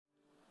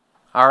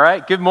All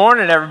right, good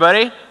morning,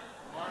 everybody.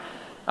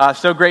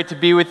 So great to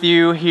be with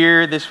you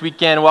here this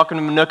weekend. Welcome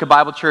to Manuka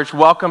Bible Church.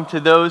 Welcome to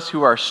those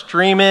who are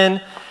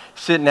streaming,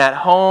 sitting at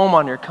home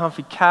on your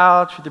comfy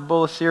couch with your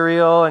bowl of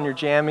cereal and your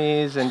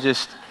jammies and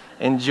just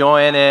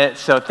enjoying it.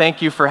 So thank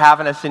you for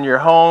having us in your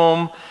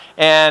home.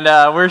 And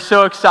we're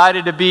so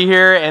excited to be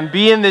here and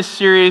be in this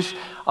series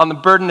on the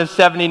burden of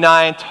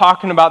 79,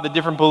 talking about the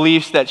different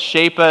beliefs that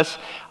shape us.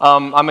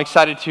 I'm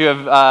excited to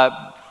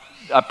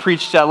have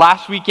preached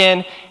last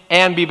weekend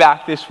and be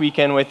back this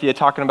weekend with you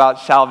talking about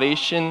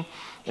salvation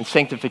and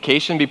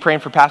sanctification. Be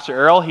praying for Pastor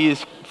Earl.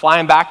 He's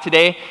flying back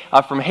today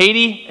from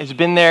Haiti. Has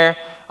been there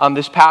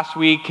this past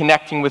week,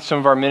 connecting with some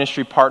of our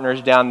ministry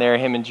partners down there,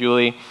 him and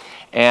Julie.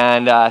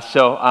 And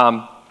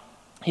so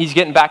he's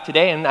getting back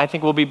today, and I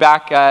think we'll be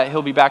back.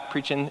 He'll be back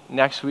preaching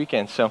next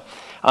weekend. So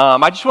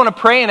I just want to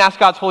pray and ask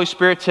God's Holy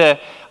Spirit to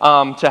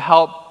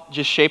help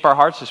just shape our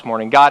hearts this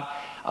morning. God,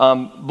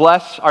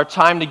 bless our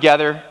time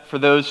together for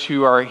those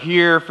who are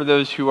here, for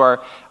those who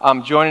are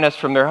joining us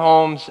from their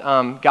homes.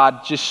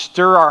 God, just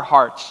stir our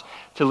hearts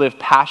to live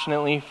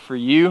passionately for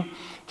you,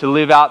 to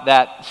live out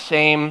that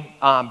same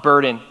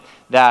burden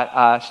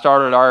that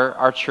started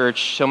our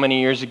church so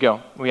many years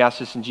ago. We ask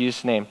this in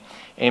Jesus' name.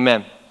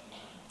 Amen.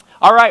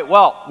 All right,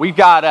 well, we've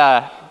got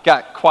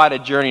quite a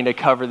journey to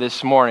cover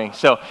this morning.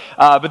 So,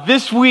 but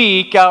this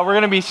week, we're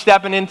going to be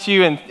stepping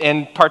into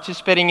and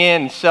participating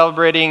in and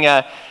celebrating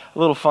a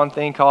little fun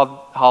thing called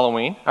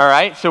Halloween, all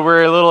right? So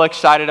we're a little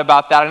excited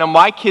about that. I know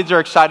my kids are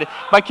excited.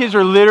 My kids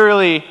are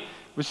literally,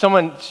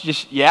 someone's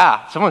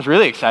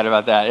really excited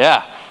about that,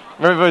 yeah.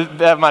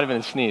 That might have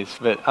been a sneeze,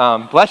 but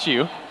bless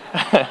you.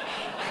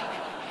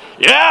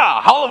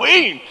 Yeah,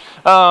 Halloween!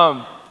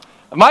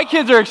 My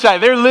kids are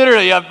excited. They're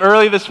literally up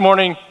early this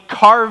morning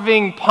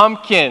carving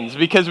pumpkins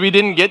because we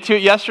didn't get to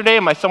it yesterday,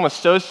 and my son was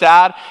so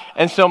sad.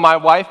 And so my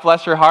wife,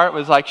 bless her heart,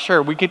 was like,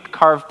 sure, we could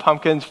carve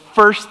pumpkins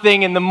first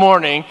thing in the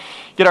morning,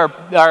 get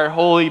our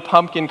holy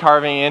pumpkin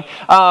carving in.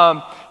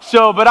 But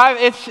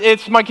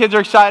my kids are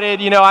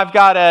excited. You know, I've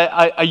got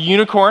a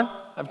unicorn,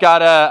 I've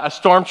got a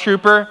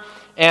stormtrooper,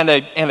 and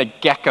a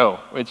gecko,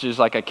 which is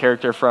like a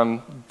character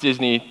from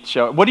Disney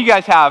show. What do you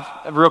guys have,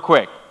 real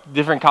quick?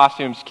 Different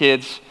costumes,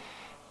 kids.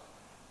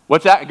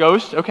 What's that? A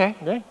ghost? Okay.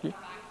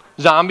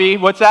 Zombie,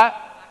 what's that?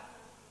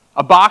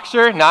 A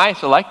boxer?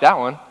 Nice, I like that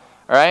one. All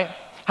right.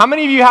 How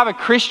many of you have a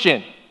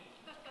Christian?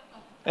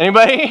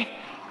 Anybody?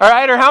 All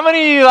right, or how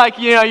many of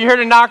you, you heard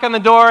a knock on the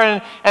door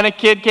and a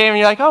kid came and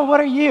you're like, oh, what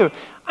are you?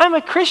 I'm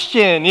a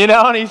Christian,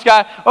 and he's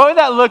got, what would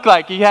that look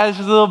like? He has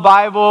his little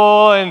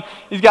Bible and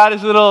he's got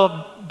his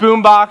little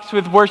boombox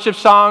with worship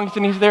songs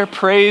and he's there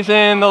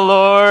praising the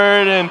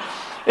Lord and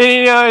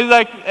he's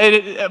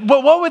like,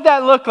 but what would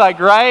that look like,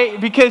 right?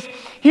 Because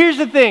here's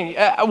the thing,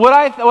 what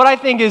I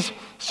think is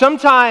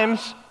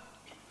sometimes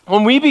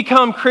when we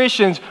become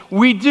Christians,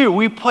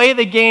 we play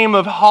the game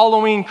of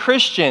Halloween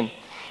Christian.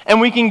 And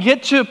we can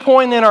get to a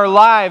point in our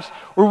lives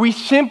where we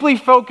simply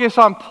focus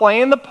on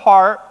playing the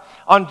part,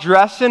 on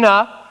dressing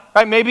up,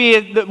 right?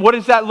 Maybe, what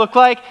does that look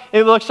like?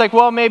 It looks like,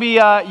 well, maybe,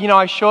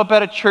 I show up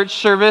at a church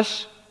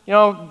service,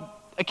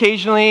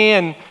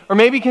 occasionally, or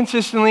maybe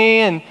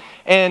consistently,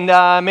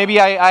 and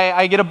maybe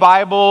I get a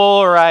Bible,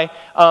 or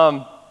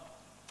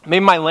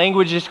maybe my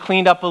language is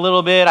cleaned up a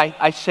little bit.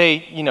 I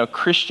say,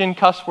 Christian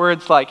cuss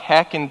words like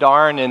heck and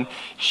darn and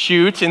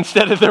shoot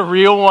instead of the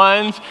real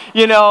ones.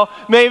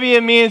 Maybe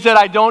it means that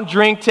I don't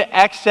drink to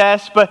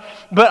excess. But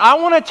I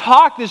want to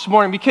talk this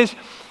morning because,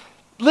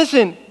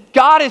 listen,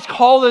 God has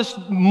called us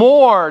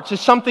to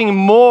something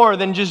more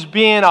than just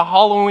being a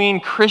Halloween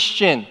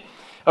Christian.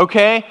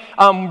 Okay?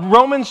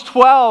 Romans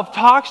 12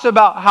 talks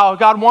about how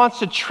God wants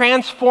to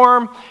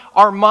transform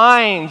our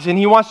minds, and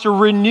He wants to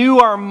renew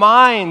our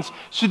minds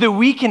so that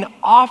we can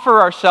offer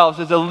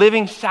ourselves as a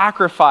living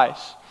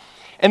sacrifice.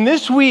 And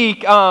this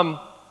week, a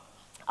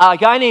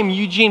guy named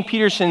Eugene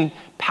Peterson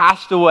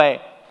passed away.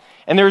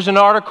 And there's an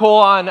article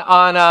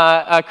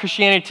on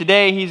Christianity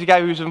Today. He's a guy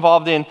who's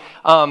involved in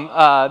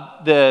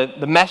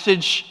the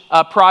Message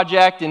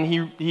Project, and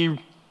he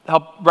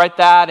helped write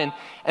that,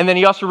 and then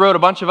he also wrote a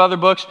bunch of other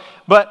books.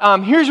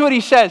 But here's what he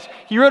says.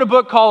 He wrote a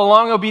book called A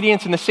Long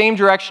Obedience in the Same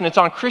Direction. It's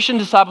on Christian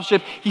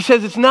discipleship. He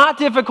says it's not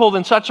difficult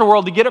in such a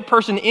world to get a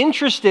person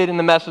interested in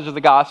the message of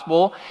the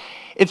gospel.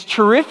 It's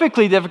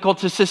terrifically difficult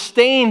to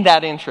sustain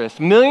that interest.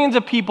 Millions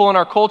of people in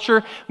our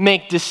culture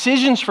make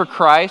decisions for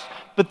Christ,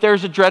 but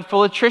there's a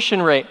dreadful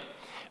attrition rate.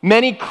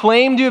 Many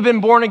claim to have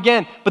been born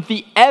again, but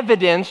the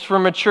evidence for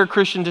mature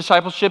Christian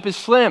discipleship is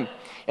slim.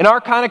 In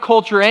our kind of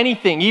culture,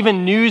 anything,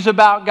 even news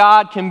about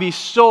God, can be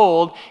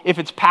sold if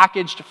it's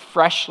packaged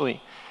freshly.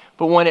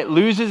 But when it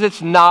loses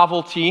its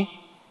novelty,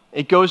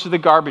 it goes to the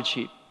garbage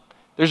heap.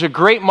 There's a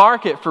great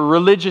market for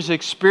religious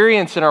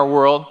experience in our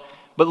world,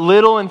 but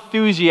little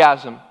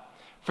enthusiasm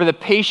for the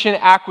patient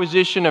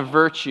acquisition of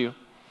virtue,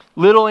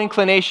 little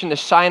inclination to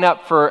sign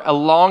up for a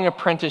long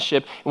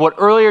apprenticeship in what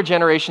earlier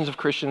generations of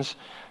Christians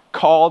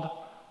called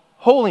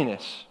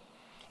holiness.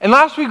 And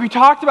last week we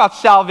talked about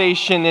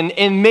salvation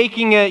and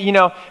making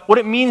what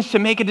it means to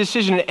make a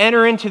decision and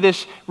enter into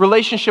this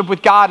relationship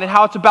with God, and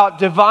how it's about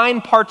divine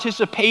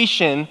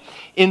participation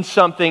in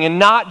something and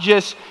not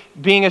just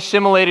being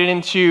assimilated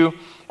into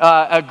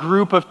a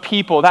group of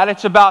people. That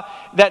it's about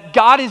that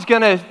God is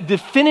going to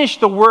finish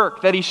the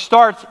work that he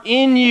starts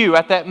in you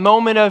at that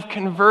moment of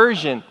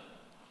conversion,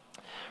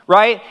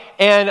 right?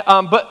 And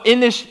but in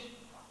this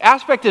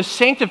aspect of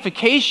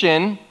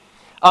sanctification,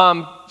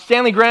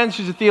 Stanley Grenz,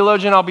 who's a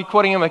theologian, I'll be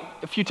quoting him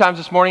a few times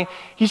this morning,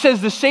 he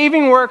says, the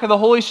saving work of the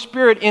Holy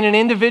Spirit in an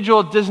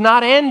individual does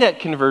not end at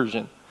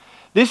conversion.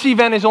 This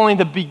event is only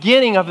the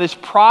beginning of this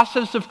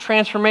process of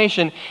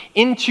transformation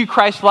into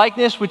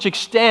Christ-likeness, which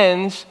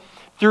extends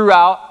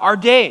throughout our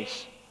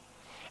days.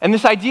 And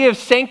this idea of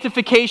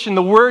sanctification,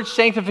 the word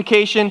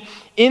sanctification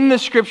in the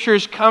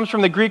scriptures comes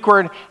from the Greek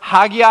word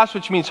hagios,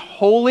 which means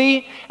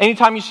holy.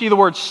 Anytime you see the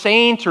word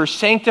saint or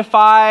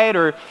sanctified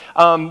or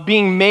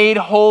being made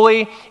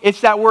holy,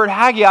 it's that word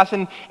hagios.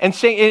 And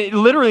it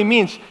literally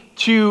means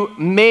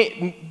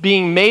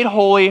being made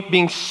holy,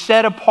 being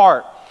set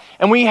apart.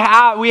 And we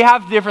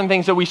have different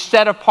things that we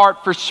set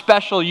apart for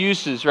special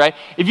uses, right?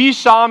 If you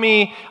saw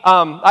me,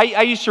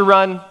 I used to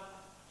run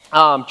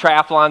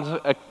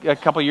triathlons a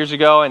couple years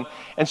ago,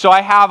 and so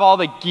I have all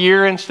the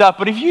gear and stuff.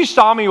 But if you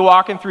saw me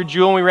walking through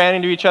Jewel and we ran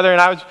into each other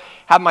and I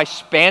had my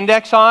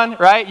spandex on,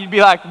 right? You'd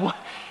be like,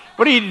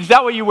 "What is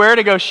that? What you wear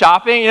to go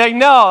shopping?" You're like,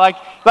 "No,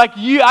 like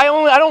you. I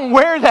don't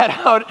wear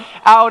that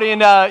out in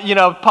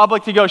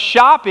public to go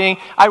shopping.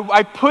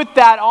 I put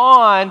that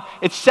on.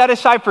 It's set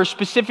aside for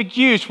specific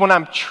use when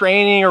I'm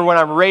training or when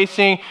I'm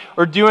racing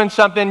or doing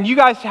something. You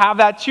guys have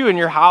that too in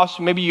your house.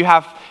 Maybe you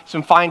have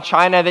some fine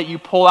china that you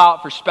pull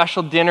out for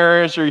special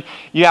dinners, or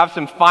you have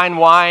some fine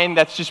wine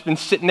that's just been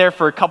sitting there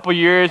for a couple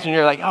years, and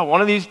you're like, oh,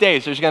 one of these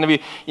days there's going to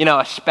be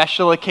a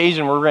special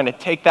occasion where we're going to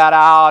take that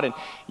out and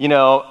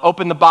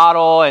open the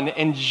bottle and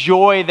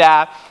enjoy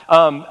that.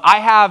 I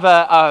have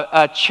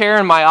a chair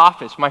in my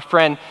office. My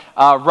friend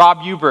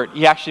Rob Hubert,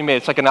 he actually made it.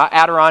 It's like an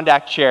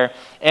Adirondack chair,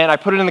 and I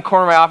put it in the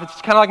corner of my office.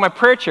 It's kind of like my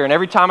prayer chair, and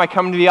every time I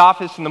come to the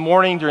office in the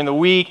morning, during the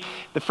week,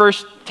 the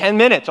first 10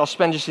 minutes I'll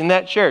spend just in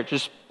that chair,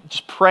 just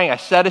praying. I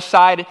set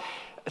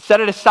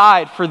it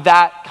aside for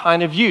that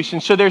kind of use.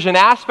 And so there's an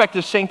aspect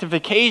of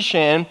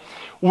sanctification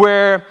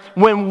where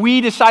when we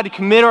decide to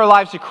commit our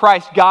lives to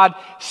Christ, God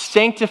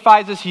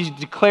sanctifies us. He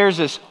declares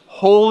us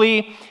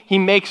holy. He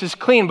makes us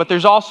clean. But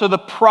there's also the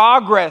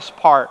progress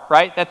part,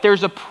 right? That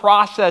there's a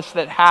process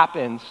that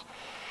happens.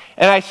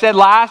 And I said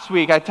last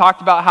week, I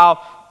talked about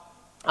how,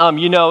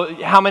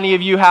 how many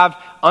of you have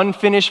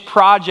unfinished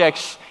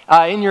projects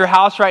in your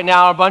house right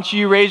now. A bunch of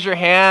you raised your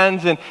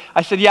hands, and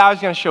I said, yeah, I was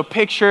going to show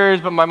pictures,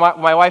 but my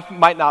wife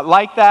might not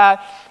like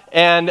that.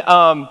 And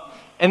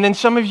then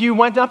some of you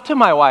went up to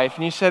my wife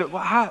and you said,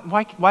 well,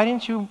 why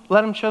didn't you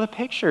let him show the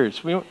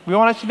pictures? We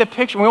want to see the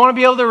picture. We want to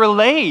be able to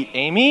relate,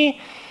 Amy.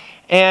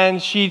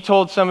 And she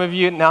told some of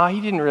you, no, he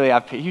didn't really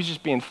have pictures. He was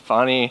just being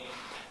funny.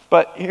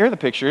 But here are the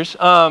pictures.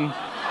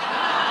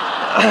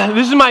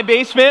 This is my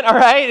basement, all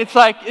right? It's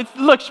like, it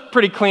looks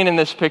pretty clean in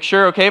this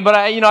picture, okay? But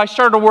I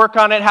started to work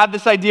on it, had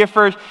this idea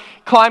for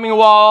climbing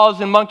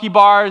walls and monkey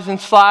bars and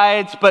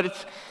slides,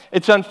 but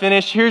it's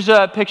unfinished. Here's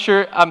a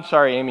picture. I'm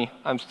sorry, Amy.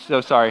 I'm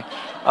so sorry.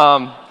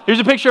 Here's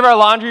a picture of our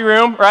laundry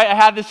room, right? I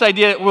had this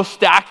idea that we'll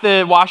stack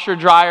the washer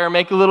dryer,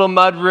 make a little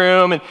mud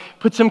room, and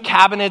put some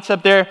cabinets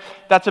up there.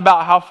 That's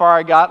about how far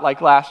I got,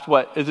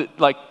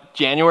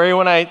 January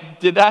when I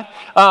did that?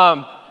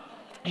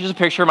 Here's a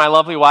picture of my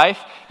lovely wife.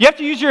 You have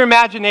to use your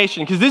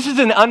imagination, because this is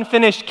an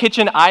unfinished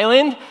kitchen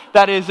island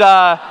that is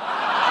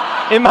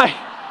in my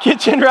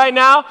kitchen right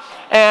now,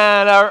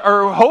 and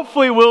or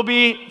hopefully will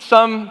be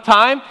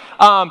sometime.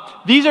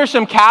 These are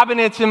some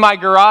cabinets in my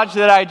garage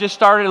that I just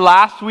started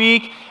last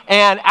week,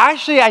 and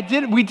actually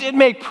we did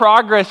make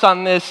progress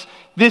on this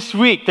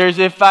week.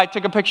 If I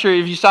took a picture,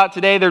 if you saw it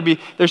today,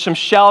 there's some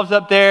shelves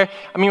up there.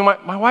 I mean,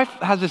 my wife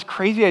has this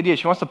crazy idea.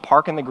 She wants to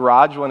park in the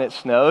garage when it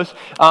snows.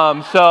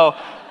 So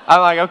I'm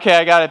like, okay,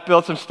 I got to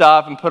build some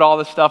stuff and put all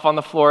this stuff on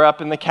the floor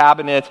up in the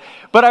cabinets.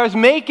 But I was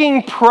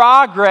making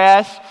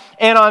progress,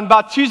 and on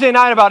about Tuesday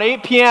night, about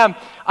 8 p.m.,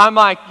 I'm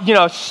like,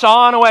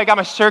 sawing away. I got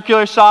my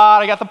circular saw,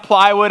 I got the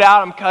plywood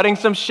out, I'm cutting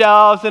some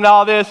shelves and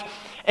all this.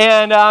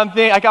 And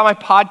I got my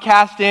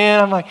podcast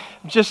in. I'm like,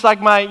 just like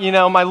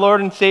my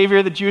Lord and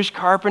Savior, the Jewish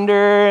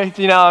carpenter. I'm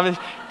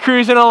just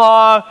cruising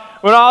along.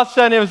 When all of a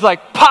sudden it was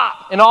like,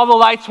 pop, and all the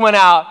lights went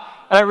out,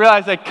 and I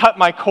realized I cut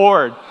my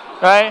cord,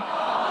 right?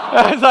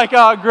 I was like,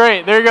 oh,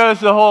 great. There goes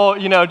the whole,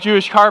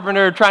 Jewish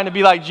carpenter trying to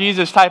be like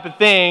Jesus type of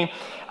thing.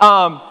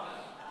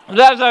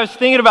 As I was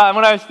thinking about,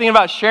 when I was thinking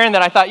about sharing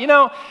that, I thought,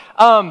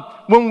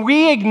 when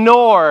we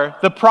ignore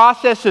the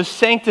process of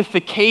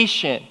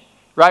sanctification,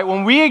 right?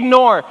 When we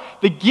ignore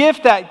the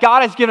gift that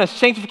God has given us,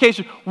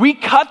 sanctification, we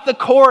cut the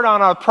cord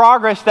on our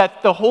progress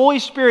that the Holy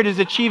Spirit is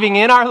achieving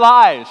in our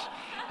lives,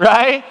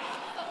 right?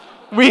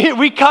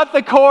 We cut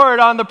the cord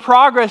on the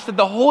progress that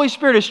the Holy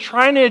Spirit is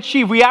trying to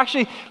achieve. We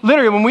actually,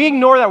 literally, when we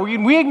ignore that,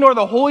 we ignore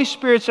the Holy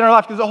Spirit's in our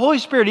life, because the Holy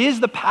Spirit is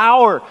the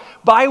power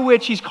by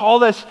which He's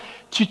called us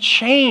to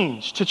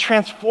change, to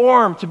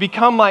transform, to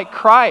become like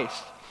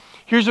Christ.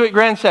 Here's what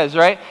Grant says,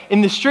 right?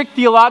 In the strict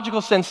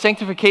theological sense,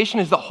 sanctification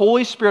is the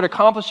Holy Spirit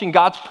accomplishing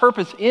God's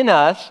purpose in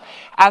us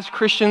as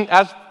Christian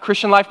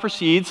life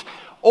proceeds,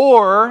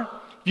 or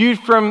viewed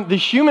from the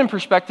human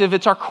perspective,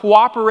 it's our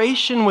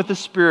cooperation with the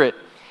Spirit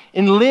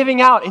in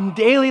living out in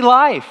daily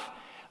life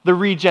the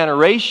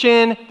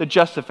regeneration, the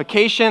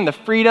justification, the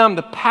freedom,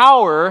 the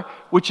power,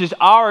 which is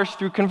ours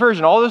through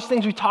conversion. All those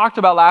things we talked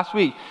about last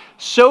week,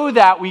 so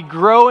that we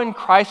grow in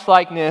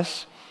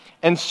Christ-likeness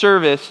and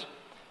service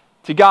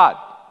to God.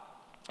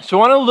 So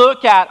I want to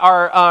look at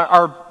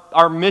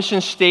our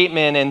mission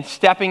statement and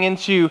stepping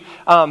into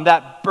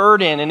that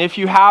burden. And if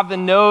you have the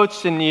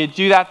notes and you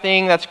do that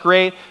thing, that's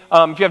great.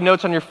 If you have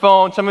notes on your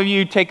phone, some of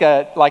you take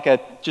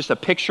just a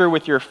picture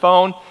with your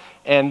phone.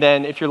 And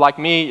then if you're like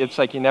me, it's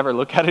like you never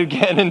look at it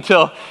again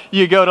until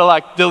you go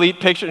to delete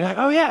picture. And you're like,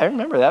 oh yeah, I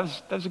remember that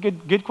was a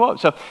good quote.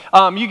 So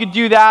you could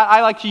do that.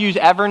 I like to use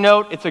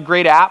Evernote. It's a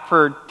great app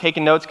for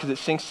taking notes because it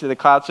syncs to the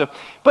cloud. So,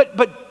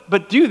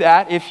 but do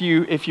that if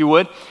you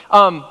would.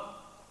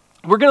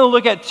 We're going to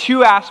look at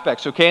two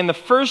aspects, okay? And the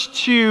first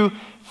two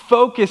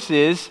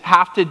focuses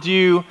have to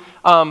do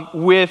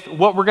with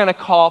what we're going to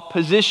call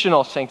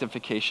positional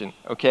sanctification,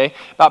 okay?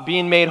 About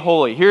being made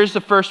holy. Here's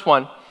the first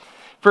one.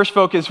 First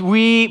focus,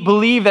 we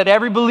believe that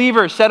every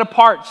believer is set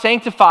apart,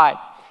 sanctified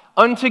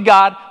unto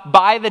God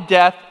by the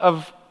death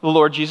of the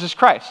Lord Jesus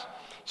Christ.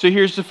 So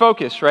here's the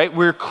focus, right?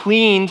 We're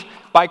cleaned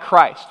by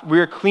Christ.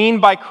 We're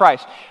cleaned by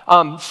Christ.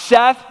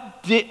 Death,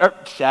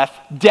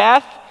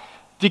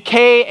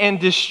 decay, and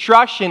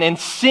destruction and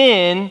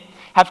sin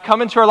have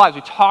come into our lives.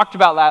 We talked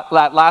about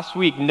that last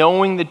week,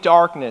 knowing the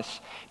darkness,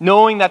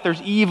 knowing that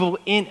there's evil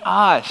in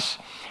us,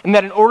 and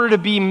that in order to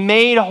be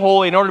made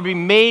holy, in order to be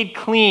made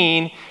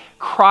clean,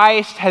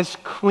 Christ has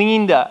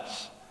cleaned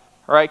us.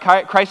 All right,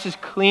 Christ has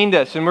cleaned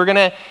us, and we're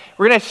gonna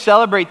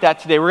celebrate that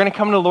today. We're gonna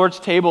come to the Lord's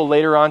table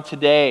later on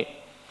today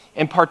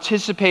and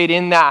participate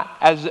in that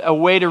as a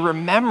way to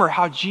remember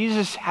how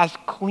Jesus has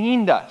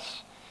cleaned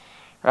us.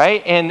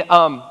 Right, and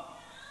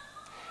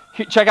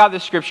check out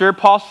this scripture.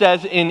 Paul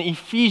says in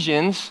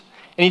Ephesians,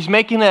 and he's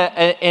making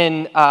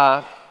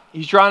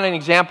he's drawing an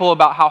example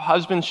about how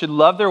husbands should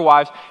love their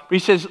wives. But he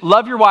says,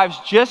 "Love your wives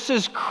just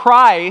as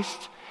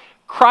Christ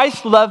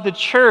loved the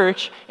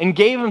church and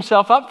gave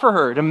himself up for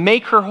her to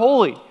make her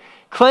holy,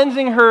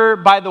 cleansing her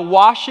by the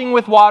washing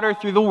with water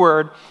through the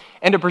word,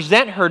 and to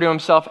present her to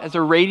himself as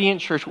a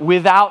radiant church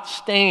without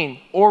stain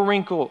or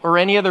wrinkle or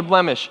any other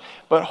blemish,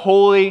 but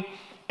holy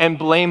and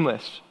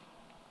blameless.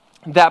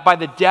 That by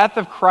the death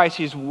of Christ,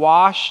 he's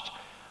washed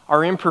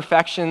our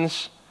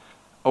imperfections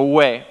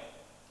away."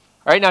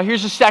 All right, now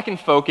here's the second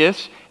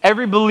focus.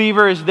 Every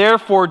believer is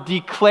therefore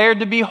declared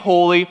to be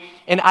holy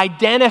and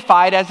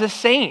identified as a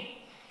saint.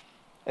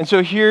 And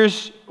so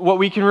here's what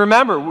we can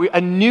remember.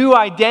 A new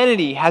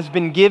identity has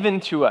been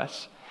given to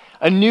us.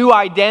 A new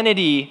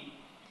identity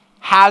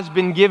has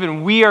been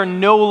given. We are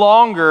no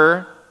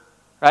longer,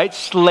 right,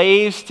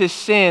 slaves to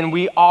sin.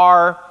 We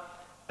are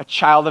a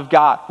child of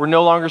God. We're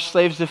no longer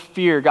slaves to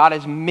fear. God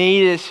has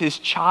made us his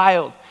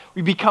child.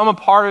 We become a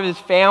part of his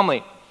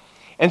family.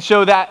 And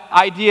so that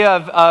idea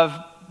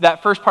of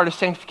that first part of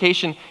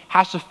sanctification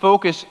has the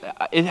focus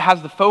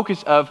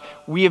of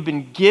we have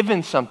been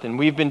given something.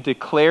 We've been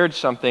declared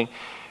something.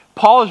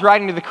 Paul is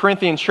writing to the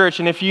Corinthian church,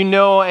 and if you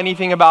know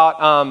anything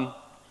about,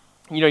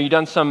 you've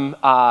done some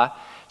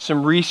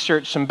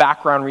research, some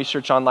background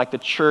research on the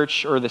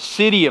church or the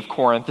city of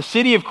Corinth. The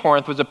city of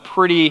Corinth was a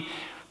pretty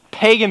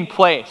pagan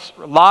place.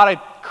 A lot of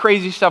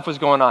crazy stuff was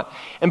going on.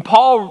 And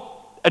Paul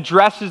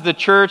addresses the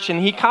church,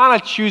 and he kind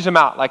of chews them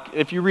out.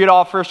 If you read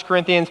all 1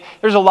 Corinthians,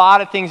 there's a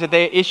lot of things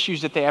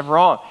issues that they have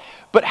wrong.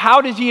 But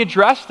how does he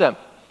address them?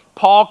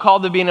 Paul,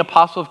 called to be an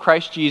apostle of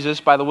Christ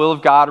Jesus by the will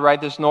of God, right?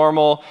 This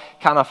normal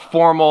kind of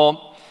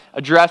formal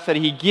address that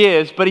he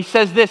gives. But he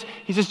says this.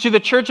 He says, to the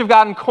church of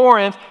God in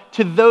Corinth,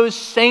 to those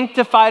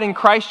sanctified in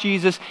Christ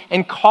Jesus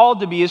and called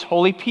to be his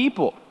holy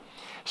people.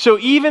 So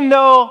even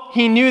though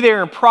he knew they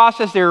were in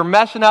process, they were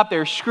messing up, they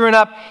were screwing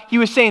up, he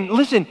was saying,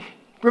 listen,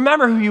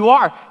 remember who you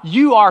are.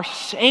 You are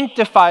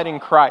sanctified in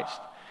Christ.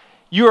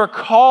 You are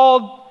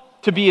called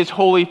to be his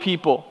holy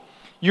people.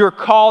 You are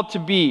called to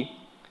be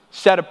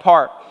set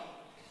apart.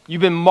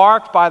 You've been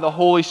marked by the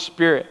Holy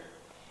Spirit.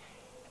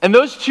 And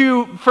those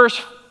two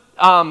first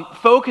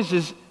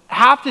focuses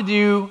have to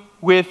do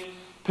with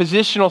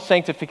positional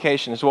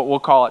sanctification, is what we'll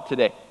call it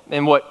today,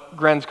 and what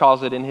Grenz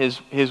calls it in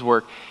his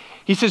work.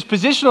 He says,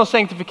 positional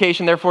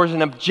sanctification, therefore, is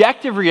an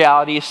objective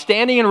reality, a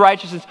standing in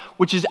righteousness,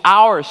 which is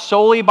ours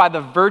solely by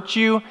the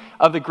virtue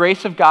of the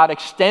grace of God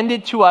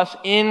extended to us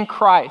in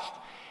Christ,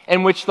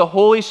 and which the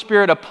Holy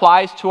Spirit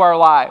applies to our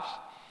lives.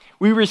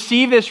 We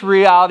receive this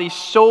reality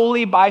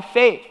solely by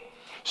faith.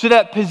 So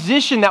that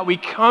position that we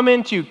come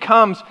into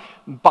comes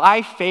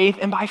by faith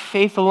and by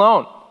faith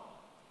alone.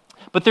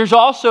 But there's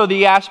also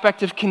the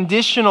aspect of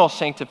conditional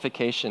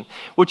sanctification,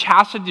 which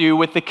has to do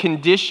with the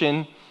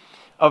condition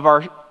of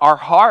our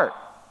heart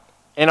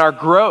and our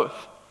growth.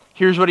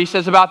 Here's what he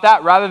says about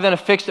that. Rather than a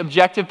fixed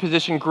objective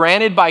position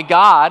granted by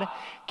God,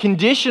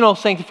 Conditional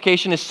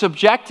sanctification is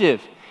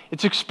subjective.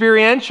 It's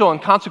experiential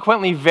and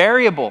consequently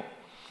variable.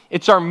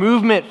 It's our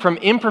movement from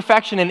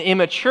imperfection and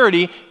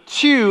immaturity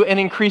to an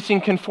increasing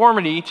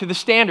conformity to the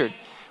standard,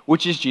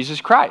 which is Jesus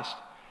Christ.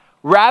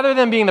 Rather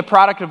than being the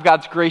product of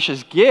God's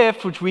gracious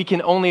gift, which we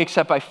can only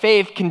accept by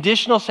faith,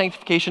 conditional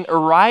sanctification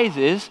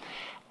arises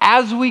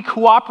as we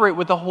cooperate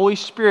with the Holy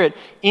Spirit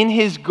in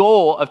his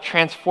goal of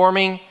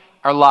transforming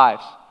our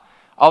lives.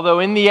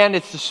 Although in the end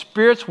it's the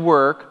Spirit's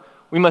work,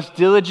 we must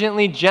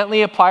diligently,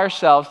 gently apply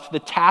ourselves to the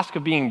task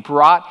of being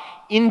brought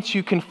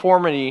into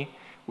conformity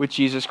with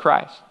Jesus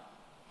Christ.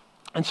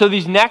 And so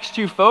these next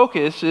two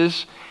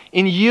focuses,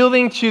 in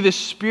yielding to the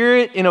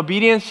Spirit in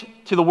obedience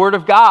to the Word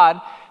of God,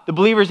 the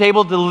believer is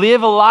able to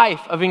live a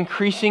life of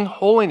increasing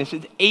holiness.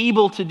 It's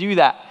able to do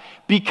that,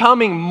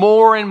 becoming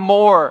more and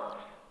more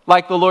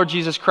like the Lord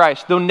Jesus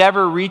Christ, though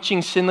never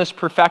reaching sinless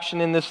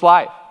perfection in this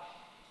life.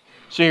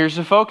 So here's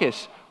the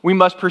focus. We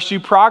must pursue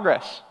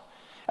progress.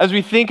 As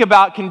we think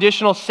about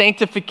conditional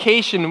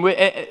sanctification,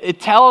 it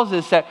tells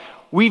us that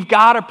we've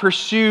got to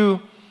pursue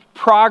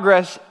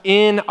progress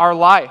in our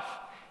life.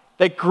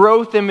 That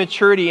growth and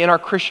maturity in our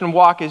Christian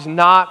walk is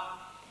not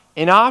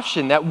an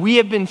option. That we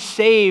have been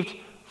saved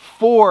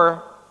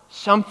for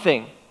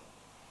something.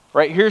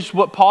 Right? Here's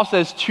what Paul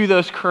says to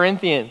those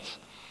Corinthians.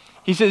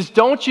 He says,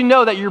 don't you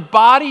know that your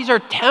bodies are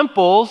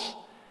temples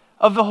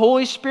of the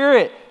Holy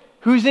Spirit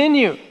who's in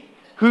you,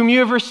 whom you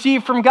have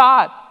received from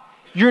God?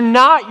 You're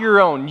not your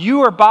own.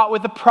 You are bought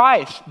with a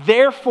price.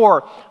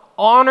 Therefore,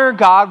 honor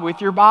God with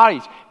your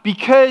bodies.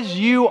 Because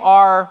you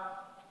are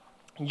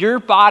your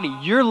body,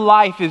 your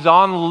life is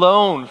on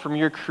loan from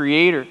your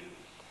Creator.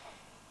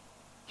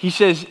 He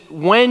says,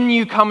 when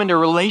you come into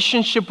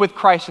relationship with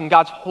Christ and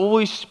God's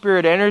Holy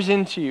Spirit enters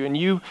into you and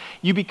you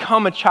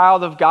become a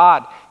child of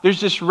God, there's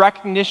this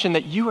recognition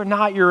that you are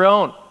not your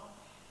own,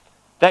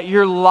 that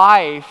your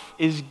life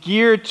is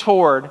geared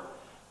toward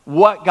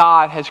what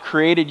God has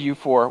created you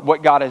for,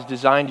 what God has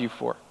designed you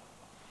for.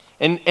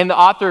 And the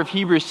author of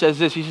Hebrews says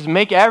this, he says,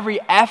 make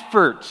every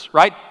effort,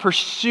 right,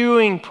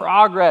 pursuing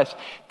progress,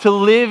 to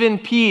live in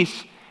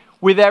peace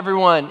with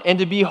everyone and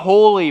to be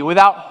holy.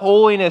 Without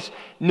holiness,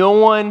 no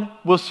one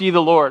will see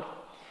the Lord.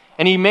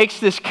 And he makes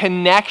this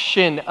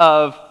connection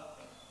of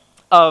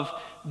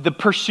the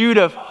pursuit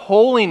of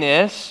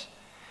holiness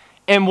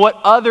and what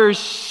others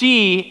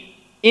see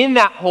in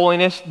that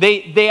holiness.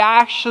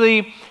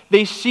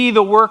 They see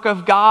the work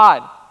of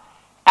God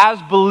as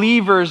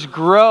believers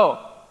grow.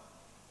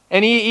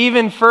 And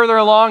even further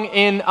along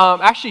in,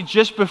 actually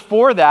just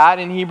before that,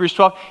 in Hebrews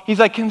 12, he's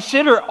like,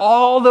 consider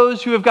all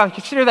those who have gone.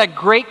 Consider that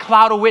great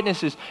cloud of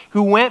witnesses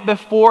who went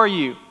before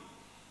you.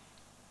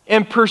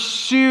 And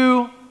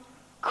pursue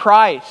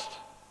Christ.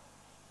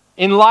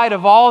 In light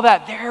of all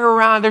that, they're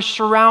around, they're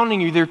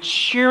surrounding you, they're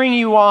cheering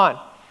you on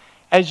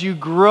as you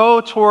grow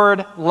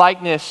toward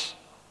likeness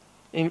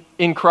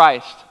in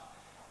Christ.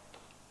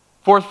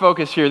 Fourth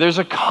focus here, there's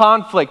a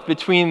conflict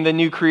between the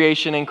new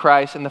creation in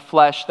Christ and the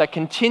flesh that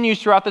continues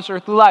throughout this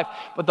earthly life,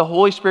 but the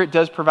Holy Spirit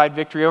does provide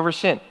victory over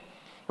sin.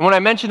 And when I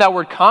mention that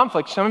word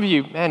conflict, some of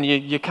you, man,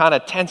 you kind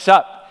of tense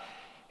up.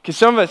 Because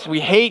some of us,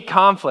 we hate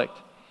conflict.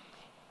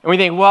 And we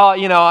think, well,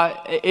 you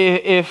know,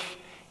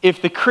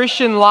 if the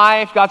Christian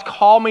life, God's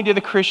called me to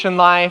the Christian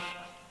life,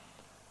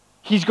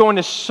 He's going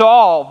to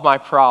solve my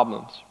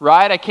problems,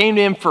 right? I came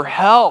to Him for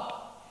help.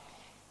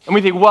 And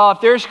we think, well,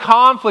 if there's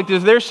conflict,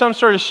 if there's some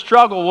sort of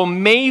struggle, well,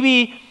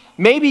 maybe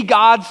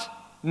God's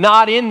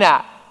not in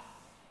that.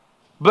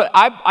 But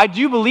I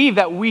do believe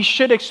that we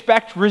should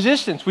expect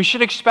resistance. We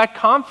should expect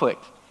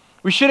conflict.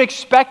 We should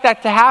expect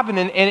that to happen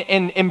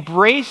and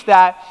embrace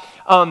that,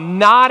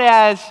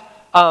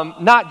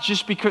 not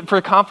just because for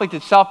the conflict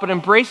itself, but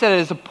embrace that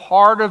as a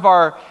part of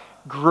our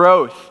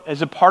growth,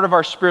 as a part of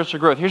our spiritual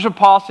growth. Here's what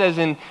Paul says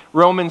in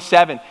Romans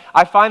 7.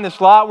 I find this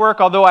law at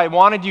work, although I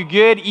want to do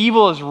good,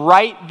 evil is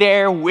right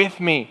there with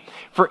me.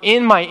 For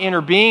in my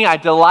inner being, I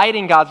delight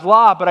in God's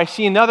law, but I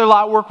see another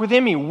law at work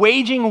within me,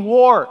 waging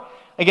war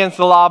against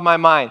the law of my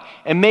mind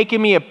and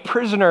making me a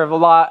prisoner of the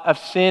law of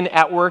sin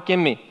at work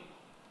in me.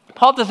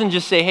 Paul doesn't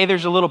just say, hey,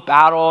 there's a little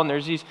battle and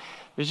there's these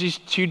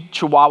two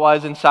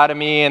chihuahuas inside of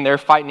me and they're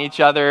fighting each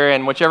other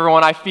and whichever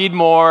one I feed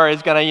more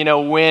is going to,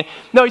 win.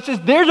 No, he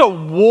says there's a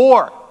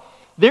war.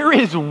 There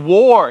is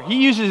war.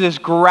 He uses this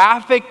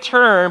graphic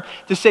term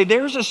to say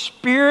there's a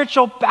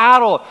spiritual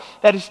battle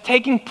that is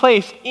taking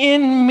place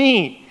in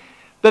me.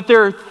 That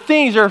there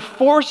are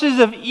forces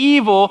of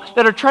evil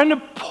that are trying to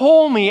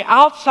pull me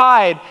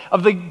outside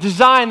of the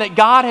design that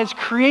God has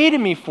created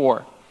me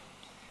for.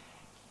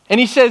 And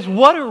he says,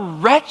 what a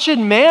wretched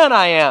man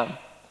I am.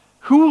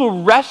 Who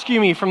will rescue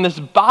me from this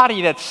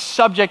body that's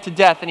subject to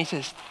death? And he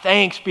says,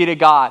 thanks be to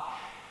God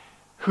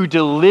who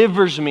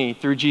delivers me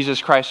through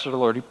Jesus Christ our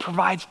Lord. He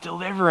provides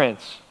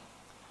deliverance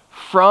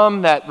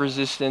from that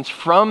resistance,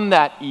 from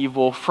that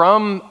evil,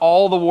 from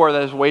all the war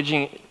that is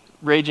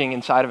raging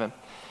inside of him.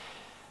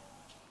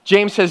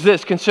 James says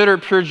this, consider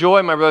it pure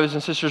joy, my brothers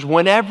and sisters,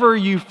 whenever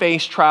you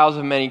face trials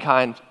of many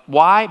kinds.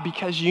 Why?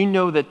 Because you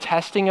know the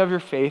testing of your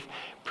faith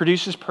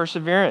produces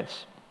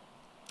perseverance.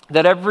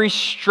 that every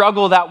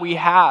struggle that we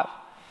have,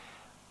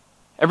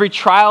 every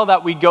trial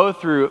that we go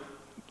through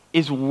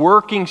is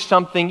working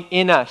something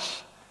in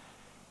us,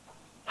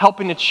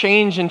 helping to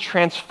change and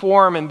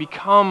transform and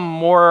become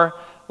more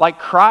like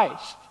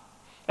Christ.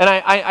 And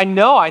I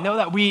know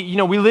that we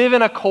live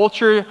in a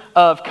culture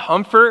of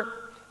comfort,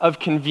 of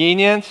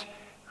convenience,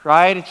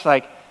 right? It's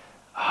like,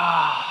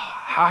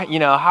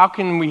 how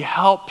can we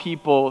help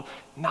people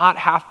not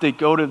have to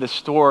go to the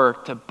store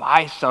to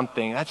buy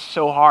something? That's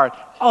so hard.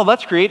 Oh,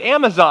 let's create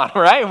Amazon,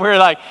 right? We're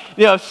like,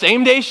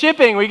 same day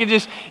shipping. We could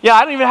just,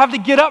 I don't even have to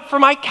get up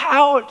from my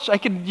couch. I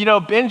could,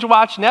 binge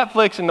watch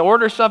Netflix and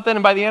order something,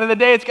 and by the end of the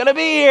day, it's going to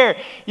be here.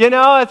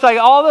 It's like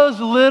all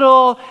those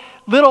little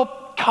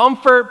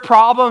comfort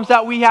problems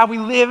that we have. We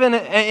live in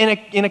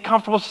a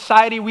comfortable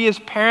society. We as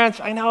parents,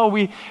 I know,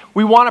 we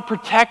want to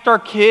protect our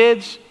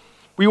kids.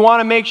 We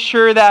want to make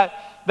sure that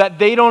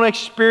they don't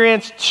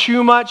experience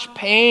too much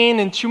pain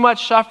and too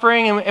much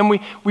suffering, and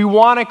we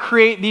want to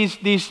create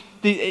these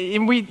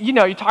and we,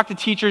 you talk to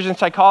teachers and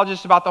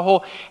psychologists about the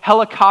whole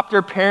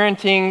helicopter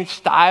parenting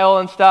style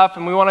and stuff,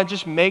 and we want to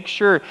just make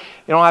sure they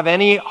don't have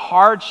any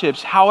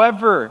hardships.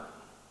 However,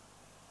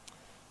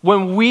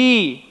 when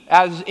we,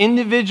 as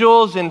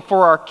individuals and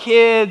for our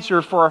kids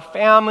or for our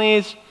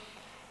families,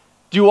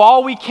 do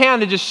all we can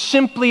to just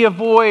simply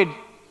avoid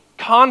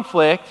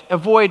conflict,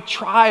 avoid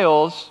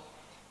trials,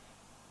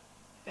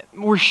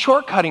 we're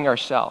shortcutting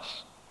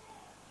ourselves.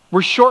 We're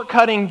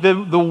shortcutting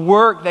the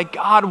work that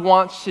God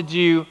wants to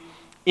do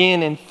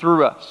in and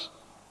through us.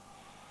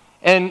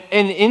 And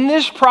in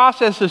this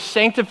process of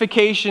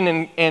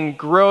sanctification and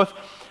growth,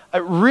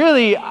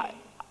 really,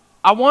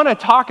 I want to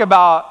talk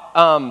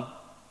about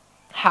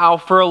how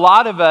for a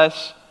lot of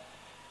us,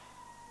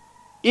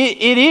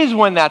 it is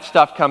when that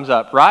stuff comes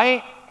up,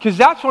 right? Because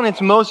that's when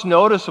it's most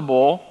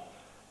noticeable,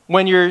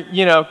 when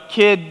your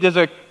kid does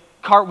a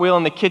cartwheel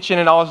in the kitchen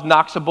and always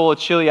knocks a bowl of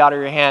chili out of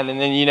your hand,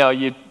 and then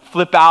you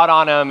flip out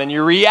on them and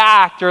you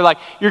react, or like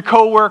your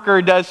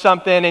coworker does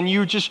something and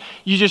you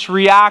just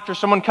react, or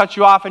someone cuts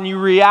you off and you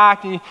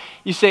react, and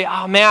you say,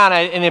 oh man,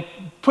 and it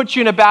puts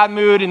you in a bad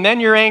mood, and then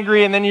you're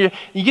angry, and then you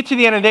get to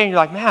the end of the day and you're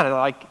like, man,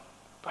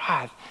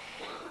 God,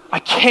 I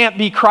can't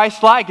be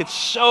Christ-like. It's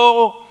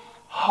so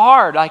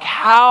hard. Like,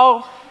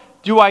 how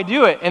do I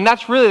do it? And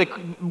that's really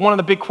one of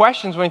the big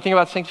questions when you think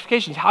about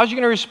sanctification. How are you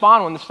going to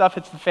respond when the stuff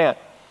hits the fan?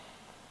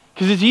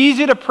 Because it's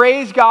easy to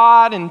praise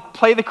God and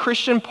play the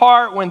Christian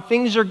part when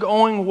things are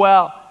going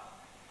well.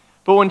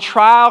 But when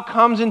trial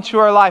comes into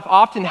our life,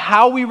 often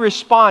how we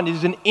respond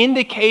is an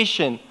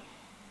indication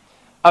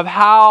of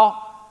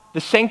how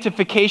the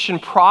sanctification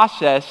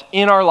process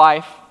in our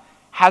life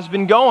has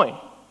been going.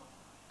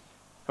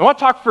 I want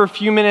to talk for a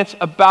few minutes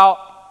about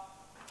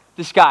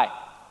this guy.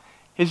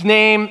 His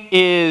name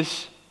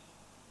is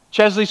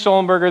Chesley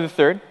Sullenberger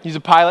III. He's a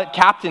pilot,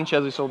 Captain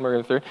Chesley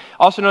Sullenberger III,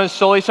 also known as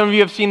Sully. Some of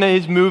you have seen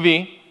his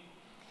movie.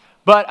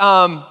 But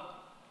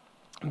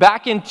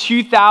back in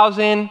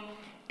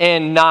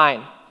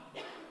 2009,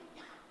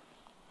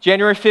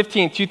 January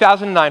 15th,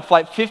 2009,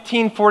 flight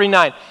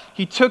 1549,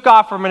 he took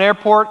off from an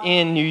airport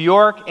in New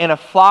York, and a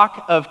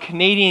flock of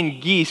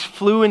Canadian geese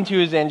flew into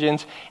his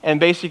engines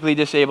and basically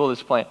disabled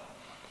his plane.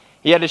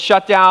 He had to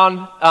shut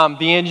down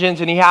the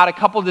engines, and he had a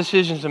couple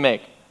decisions to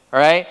make, all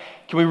right?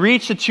 Can we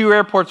reach the two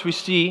airports we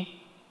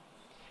see?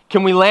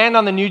 Can we land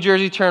on the New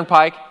Jersey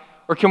Turnpike?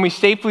 Or can we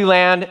safely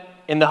land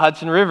in the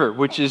Hudson River,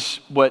 which is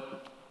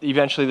what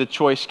eventually the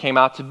choice came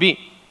out to be?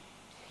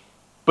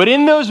 But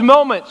in those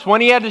moments,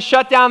 when he had to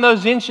shut down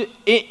those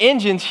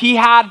engines, he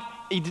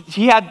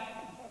had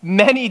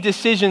many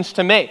decisions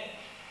to make.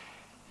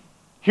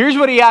 Here's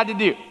what he had to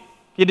do.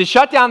 He had to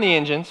shut down the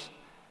engines,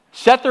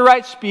 set the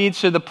right speed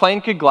so the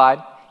plane could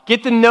glide,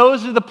 get the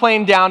nose of the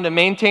plane down to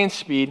maintain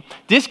speed,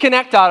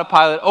 disconnect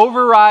autopilot,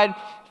 override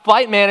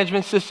flight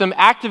management system,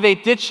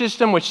 activate ditch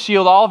system, which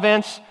sealed all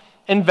vents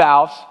and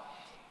valves,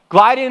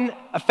 glide in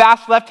a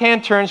fast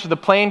left-hand turn so the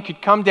plane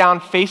could come down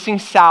facing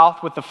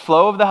south with the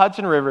flow of the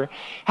Hudson River.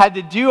 Had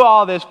to do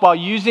all this while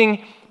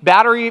using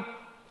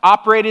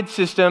battery-operated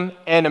system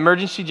and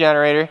emergency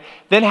generator.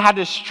 Then had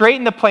to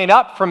straighten the plane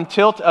up from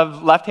tilt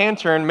of left-hand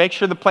turn, make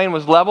sure the plane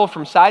was level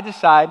from side to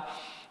side,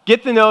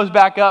 get the nose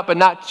back up but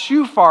not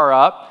too far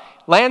up,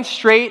 land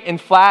straight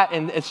and flat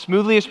and as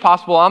smoothly as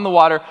possible on the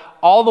water,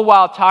 all the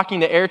while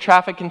talking to air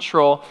traffic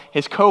control,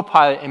 his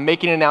co-pilot, and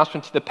making an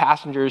announcement to the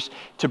passengers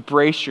to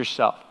brace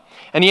yourself.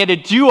 And he had to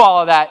do all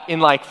of that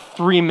in like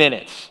 3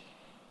 minutes.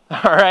 All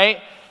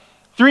right?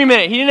 3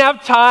 minutes. He didn't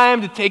have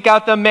time to take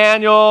out the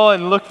manual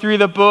and look through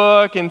the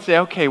book and say,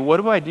 okay, what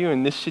do I do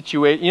in this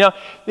situation?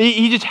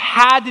 He just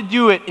had to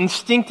do it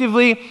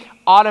instinctively,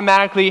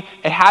 automatically.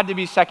 It had to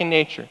be second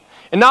nature.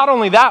 And not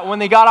only that, when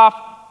they got off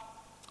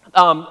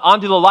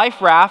onto the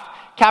life raft,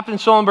 Captain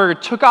Sullenberger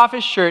took off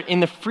his shirt in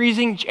the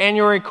freezing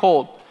January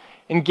cold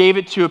and gave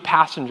it to a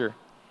passenger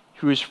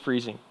who was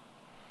freezing.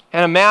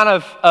 And a man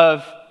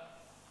of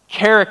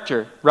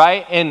character,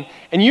 right? And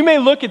you may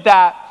look at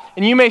that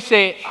and you may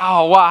say,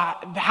 oh, wow,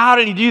 how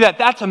did he do that?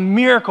 That's a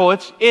miracle.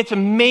 It's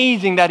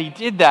amazing that he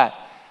did that.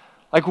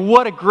 Like,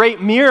 what a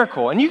great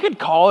miracle. And you could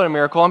call it a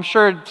miracle. I'm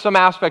sure some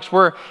aspects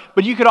were.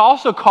 But you could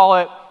also call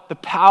it the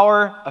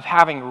power of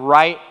having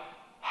right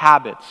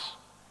habits.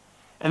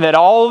 And that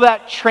all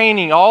that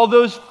training, all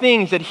those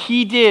things that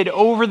he did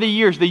over the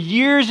years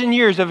and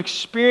years of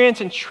experience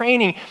and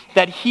training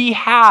that he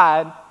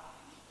had,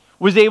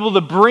 was able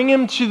to bring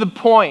him to the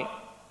point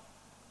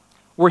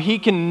where he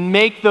can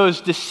make those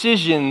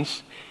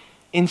decisions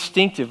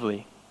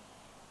instinctively,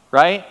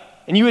 right?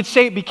 And you would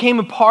say it became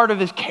a part of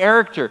his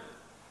character,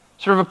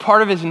 sort of a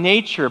part of his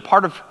nature, a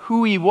part of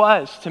who he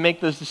was to make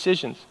those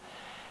decisions.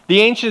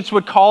 The ancients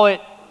would call it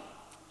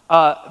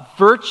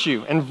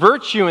virtue. And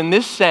virtue in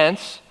this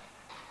sense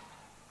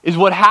is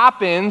what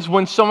happens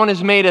when someone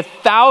has made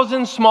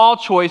 1,000 small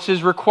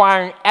choices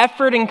requiring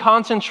effort and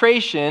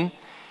concentration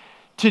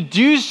to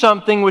do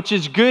something which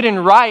is good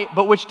and right,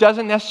 but which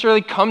doesn't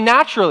necessarily come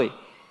naturally.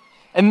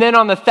 And then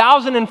on the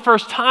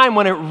 1,001st time,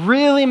 when it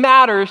really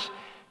matters,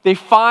 they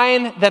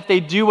find that they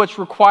do what's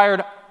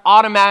required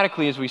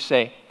automatically, as we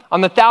say.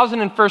 On the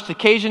 1,001st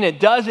occasion, it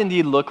does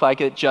indeed look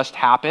like it just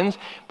happens,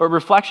 but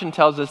reflection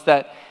tells us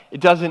that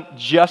it doesn't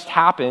just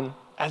happen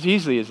as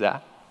easily as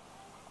that.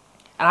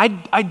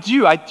 And I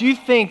do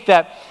think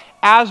that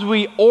as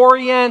we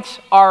orient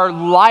our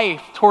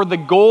life toward the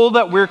goal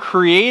that we're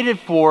created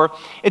for,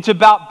 it's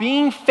about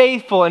being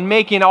faithful and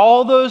making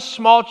all those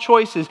small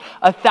choices,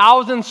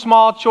 1,000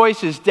 small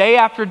choices, day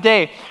after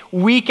day,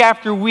 week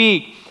after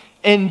week.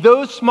 And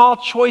those small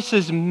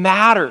choices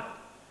matter,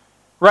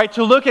 right?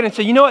 To look at it and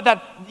say, you know what,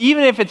 that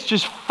even if it's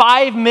just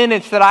 5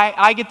 minutes that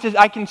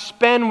I can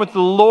spend with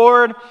the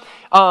Lord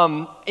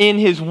in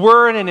His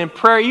Word and in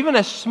prayer, even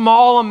a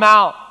small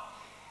amount,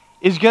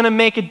 is going to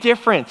make a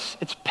difference.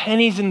 It's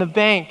pennies in the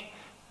bank.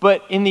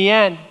 But in the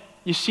end,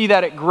 you see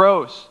that it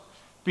grows.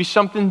 Be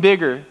something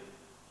bigger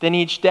than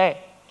each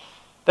day.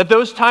 That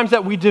those times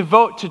that we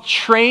devote to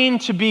train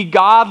to be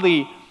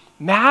godly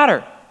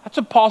matter. That's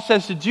what Paul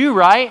says to do,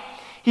 right?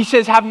 He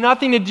says, have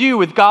nothing to do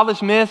with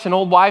godless myths and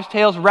old wives'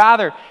 tales.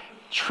 Rather,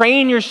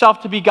 train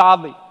yourself to be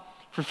godly.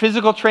 For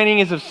physical training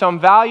is of some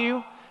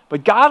value,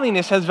 but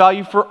godliness has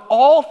value for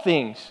all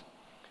things,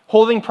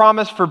 holding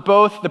promise for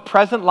both the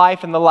present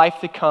life and the life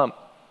to come.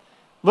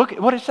 Look at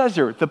what it says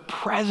there, the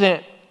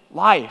present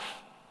life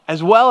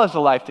as well as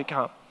the life to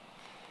come.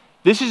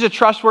 This is a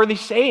trustworthy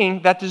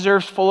saying that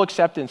deserves full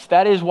acceptance.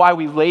 That is why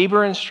we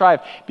labor and strive,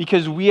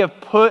 because we have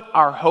put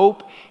our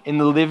hope in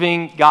the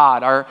living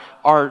God.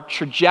 Our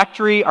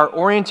trajectory, our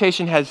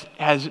orientation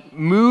has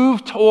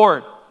moved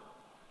toward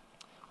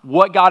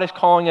what God is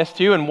calling us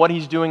to and what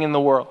He's doing in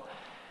the world,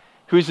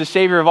 who is the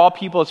Savior of all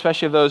people,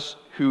 especially of those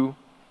who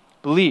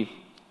believe.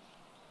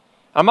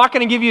 I'm not going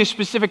to give you a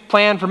specific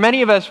plan. For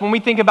many of us, when we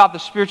think about the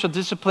spiritual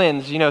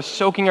disciplines,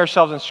 soaking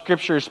ourselves in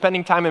Scripture,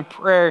 spending time in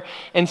prayer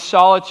and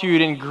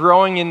solitude and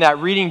growing in that,